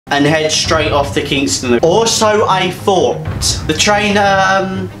and head straight off to Kingston. Also, I thought the train,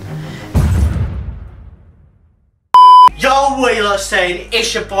 Yo, what you lot saying?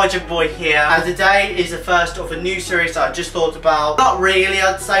 It's your boy Jababoy here, and today is the first of a new series that I just thought about. Not really,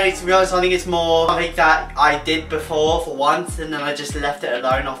 I'd say, to be honest. I think it's more something that I did before for once, and then I just left it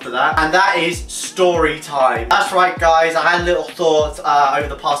alone after that. And that is story time. That's right, guys. I had a little thought over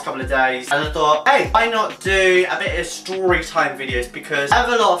the past couple of days, and I thought, hey, why not do a bit of story time videos? Because I have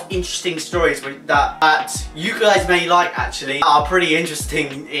a lot of interesting stories that you guys may like, actually, are pretty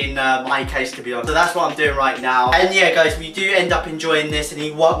interesting in my case, to be honest. So that's what I'm doing right now. And yeah, guys, if you do end up enjoying this and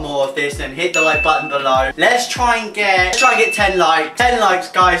you want more of this, then hit the like button below. Let's try and get 10 likes. 10 likes,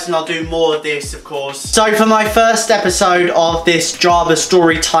 guys, and I'll do more of this, of course. So for my first episode of this JABA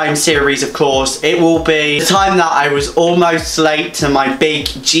Storytime Series, of course, it will be the time that I was almost late to my big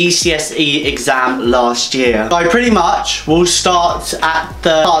GCSE exam last year. So pretty much we'll start at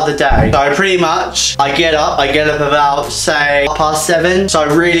the start of the day. So pretty much I get up about, say, 7:30.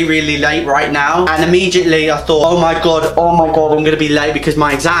 So really late right now, and immediately I thought, oh my god, I'm gonna be late because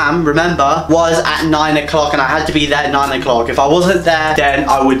my exam, remember, was at 9 o'clock and I had to be there at 9 o'clock. If I wasn't there, then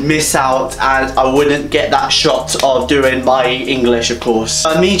I would miss out and I wouldn't get that shot of doing my English, of course.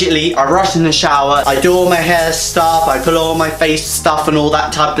 So immediately I rush in the shower, I do all my hair stuff, I put all my face stuff and all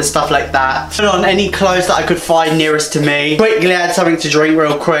that type of stuff like that. Put on any clothes that I could find nearest to me. Quickly had something to drink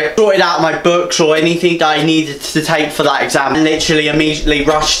real quick. Sorted out my books or anything that I needed to take for that exam. And literally immediately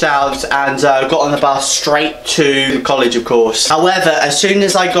rushed out and got on the bus straight to the college, of course. However, as soon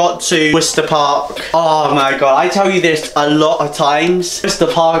as I got to Worcester Park, oh my god, I tell you this a lot of times, Worcester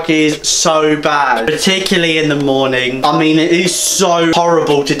Park is so bad, particularly in the morning. I mean, it is so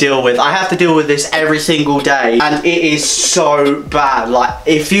horrible to deal with. I have to deal with this every single day, and it is so bad. Like,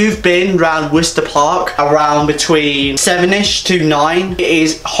 if you've been around Worcester Park around between 7ish to 9, it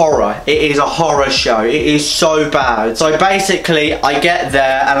is horror. It is a horror show. It is so bad. So basically, I get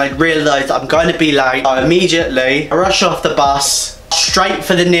there and I realise I'm going to be late. So immediately I rush off the bus straight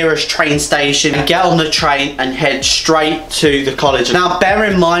for the nearest train station and get on the train and head straight to the college. Now bear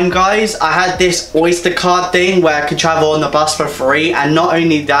in mind, guys, I had this Oyster card thing where I could travel on the bus for free, and not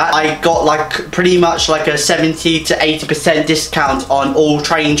only that, I got like pretty much like a 70 to 80% discount on all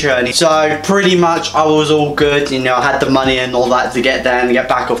train journeys. So pretty much I was all good, you know, I had the money and all that to get there and get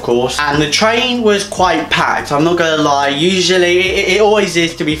back, of course. And the train was quite packed, I'm not gonna lie. Usually it always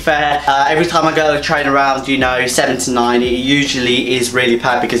is, to be fair. Every time I go to the train around, you know, 7 to 9, it usually is really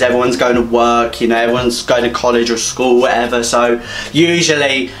packed because everyone's going to work, you know, everyone's going to college or school, whatever. So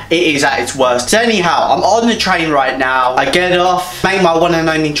usually it is at its worst. So anyhow, I'm on the train right now. I get off, make my one and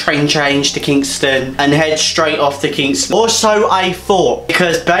only train change to Kingston and head straight off to Kingston. Also, I thought,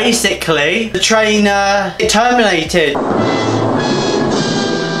 because basically the train it terminated.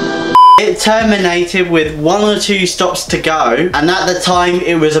 It terminated with 1 or 2 stops to go, and at the time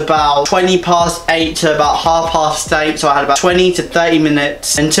it was about 8:20 to about 8:30, so I had about 20 to 30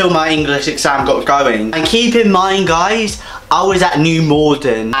 minutes until my English exam got going. And keep in mind, guys, I was at New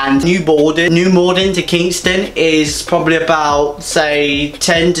Morden, and New Morden to Kingston is probably about, say,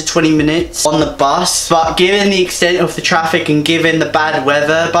 10 to 20 minutes on the bus. But given the extent of the traffic and given the bad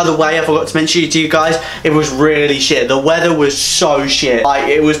weather, by the way, I forgot to mention it to you guys, it was really shit. The weather was so shit. Like,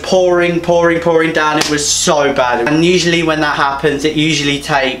 it was pouring down. It was so bad. And usually when that happens, it usually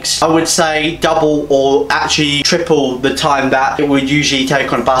takes, I would say, double or actually triple the time that it would usually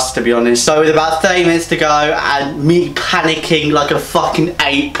take on a bus, to be honest. So with about 30 minutes to go and me panicking like a fucking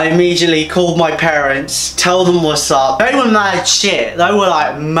ape, I immediately called my parents, tell them what's up. They were mad shit. They were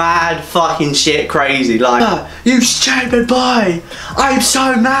like mad fucking shit crazy. Like, oh, you stupid boy, I'm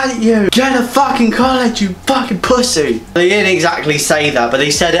so mad at you. Get to fucking college, you fucking pussy. They didn't exactly say that, but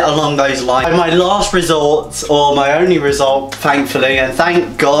they said it along those lines. And my last result, or my only result, thankfully, and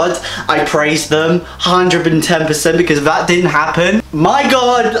thank God, I praised them 110%, because if that didn't happen, my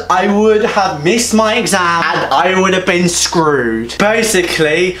God, I would have missed my exam and I would have been screwed.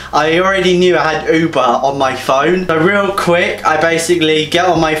 Basically, I already knew I had Uber on my phone. So real quick, I basically get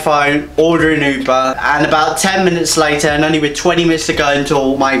on my phone, order an Uber, and about 10 minutes later, and only with 20 minutes to go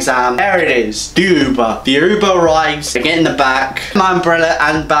until my exam, there it is, the Uber. The Uber arrives, I get in the back, my umbrella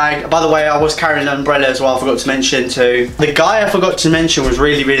and bag By the way, I was carrying an umbrella as well, I forgot to mention too. The guy I forgot to mention was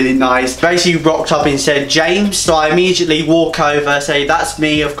really, really nice. Basically rocked up and said, James. So I immediately walk over, say, that's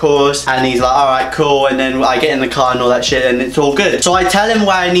me, of course. And he's like, alright, cool. And then I get in the car and all that shit, and it's all good. So I tell him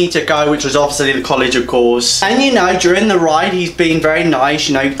where I need to go, which was obviously the college, of course. And you know, during the ride, he's being very nice,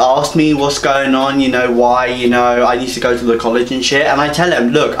 you know, asked me what's going on, you know, why, you know, I need to go to the college and shit. And I tell him,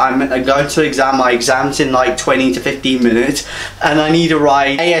 look, I'm going to exam, my exam's in like 20 to 15 minutes, and I need a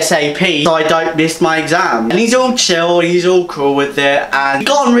ride ASAP so I don't miss my exam. And he's all chill, he's all cool with it, and he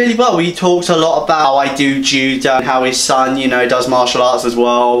got on really well. He talks a lot about how I do judo and how his son, you know, does martial arts as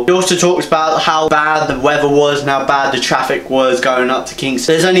well. He also talks about how bad the weather was and how bad the traffic was going up to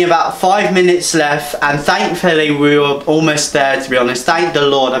Kingston. There's only about 5 minutes left, and thankfully we were almost there, to be honest. Thank the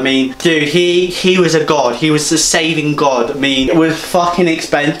Lord. I mean, dude, he was a god. He was the saving god. I mean, it was fucking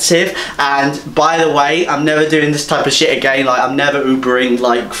expensive, and by the way, I'm never doing this type of shit again. Like, I'm never Ubering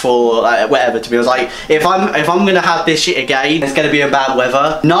like for whatever, to be honest. Like, if I'm gonna have this shit again, it's gonna be in bad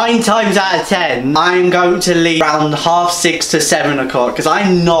weather. 9 times out of 10, I'm going to leave around 6:30 to 7 o'clock, because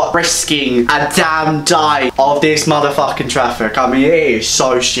I'm not risking a damn die of this motherfucking traffic. I mean, it is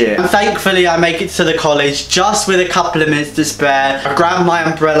so shit. And thankfully, I make it to the college just with a couple of minutes to spare. I grab my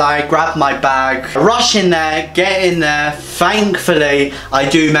umbrella, I grab my bag, I rush in there, get in there. Thankfully, I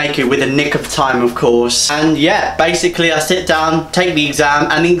do make it with a nick of time, of course. And yeah, basically, I sit down, take the exam.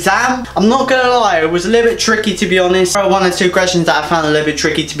 And the exam, I'm not gonna lie, it was a little bit tricky, to be honest. There were 1 or 2 questions that I found a little bit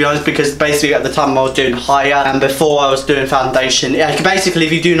tricky, to be honest, because basically at the time I was doing higher, and before I was doing foundation. Yeah, basically,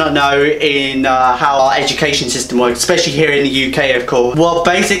 if you do not know in how our education system works, especially here in the UK, of course. Well,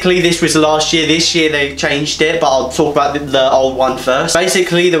 basically, this was last year. This year they changed it, but I'll talk about the old one first.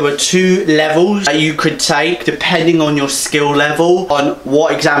 Basically, there were 2 levels that you could take depending on your skill level on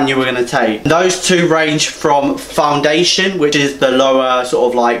what exam you were going to take. Those 2 range from foundation, which is the lower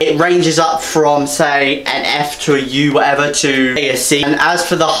sort of like, it ranges up from say an F to a U, whatever, to a C. And as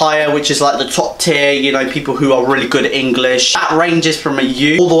for the higher, which is like the top tier, you know, people who are really good at English, that ranges from a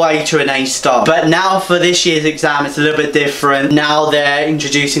U all the way to an A star. But now for this year's exam, it's a little bit different. Now they're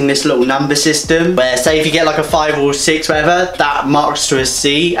introducing this little number system where, say if you get like a 5 or 6, whatever, that marks to a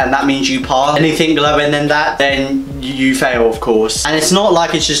C, and that means you pass. Anything lower than that, then you fail, of course. And it's not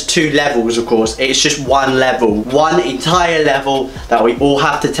like it's just 2 levels, of course. It's just 1 level, 1 entire level that we all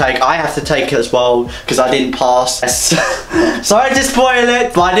have to take. I have to take it as well because I didn't pass. Sorry to spoil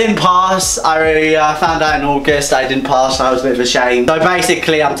it, but I didn't pass. I really found out in August I didn't pass, and I was a bit of a shame. So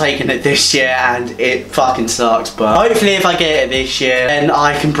basically, I'm taking it this year, and it fucking sucks. But hopefully, if I get it this year, then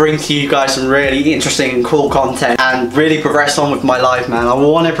I can bring to you guys some really interesting and cool content and really progress on with my life, man. I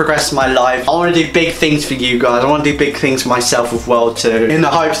want to progress my life. I want to do big things for you guys. I want to do big things for myself as well too, in the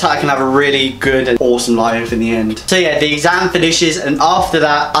hopes that I can have a really good and awesome life in the end. So yeah, the exam finishes, and after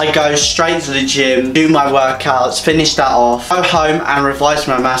that, I go straight to the gym, do my workouts, finish that off, go home and revise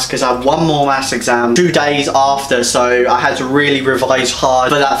my maths, because I have 1 more maths exam 2 days after, so I had to really revise hard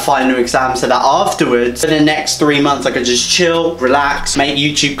for that final exam, so that afterwards, for the next 3 months, I could just chill, relax, make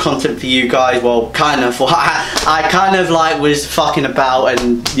YouTube content for you guys. Well, kind of. I kind of like was fucking about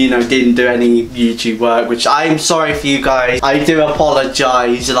and, you know, didn't do any YouTube work, which I'm sorry for you guys. I do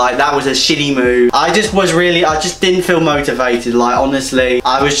apologize. Like, that was a shitty move. I just didn't feel motivated. Like, honestly,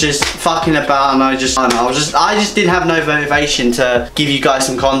 I was just fucking about, and I just didn't have no motivation to give you guys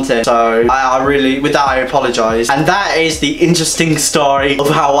some content. So I really, with that, I apologize. And that is the interesting story of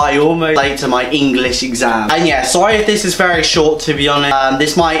how I almost late to my English exam. And yeah, sorry if this is very short, to be honest.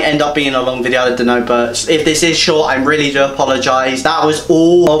 This might end up being a long video, I don't know, but if this is short, I really do apologize. That was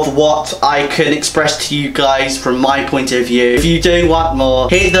all of what I can express to you guys from my point of view. If you do want more,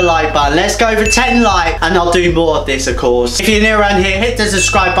 hit the like button. Let's go for 10 likes, and I'll do more of this, of course. If you're new around here, hit the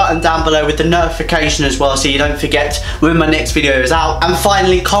subscribe button down below with the notification as well, so you don't forget when my next video is out. And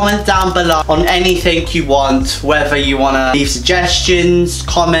finally, comment down below on anything you want, whether you want to leave suggestions,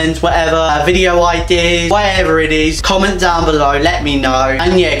 comments, whatever, video ideas, whatever it is, comment down below, let me know.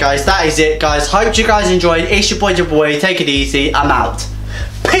 And yeah, guys, that is it, guys. Hope you guys enjoyed. It's your boy Jababoy. Take it easy. I'm out.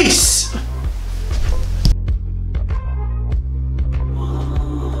 Peace.